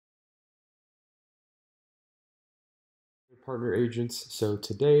Partner agents. So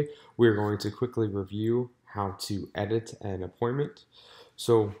today we're going to quickly review how to edit an appointment.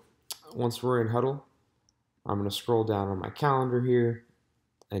 So once we're in Huddle, I'm going to scroll down on my calendar here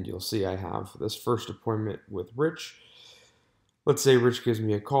and you'll see I have this first appointment with Rich. Let's say Rich gives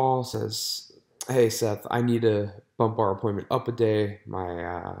me a call, says, "Hey Seth, I need to bump our appointment up a day.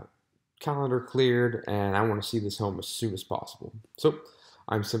 My calendar cleared and I want to see this home as soon as possible." So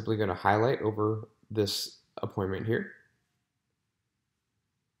I'm simply going to highlight over this appointment here.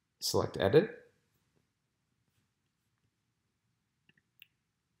 Select edit,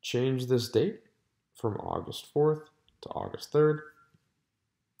 change this date from August 4th to August 3rd.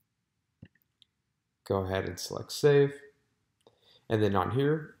 Go ahead and select save. And then on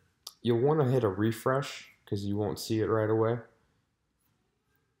here, you'll want to hit a refresh because you won't see it right away.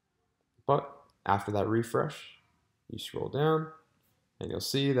 But after that refresh, you scroll down and you'll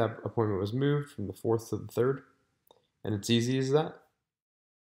see that appointment was moved from the 4th to the 3rd. And it's easy as that.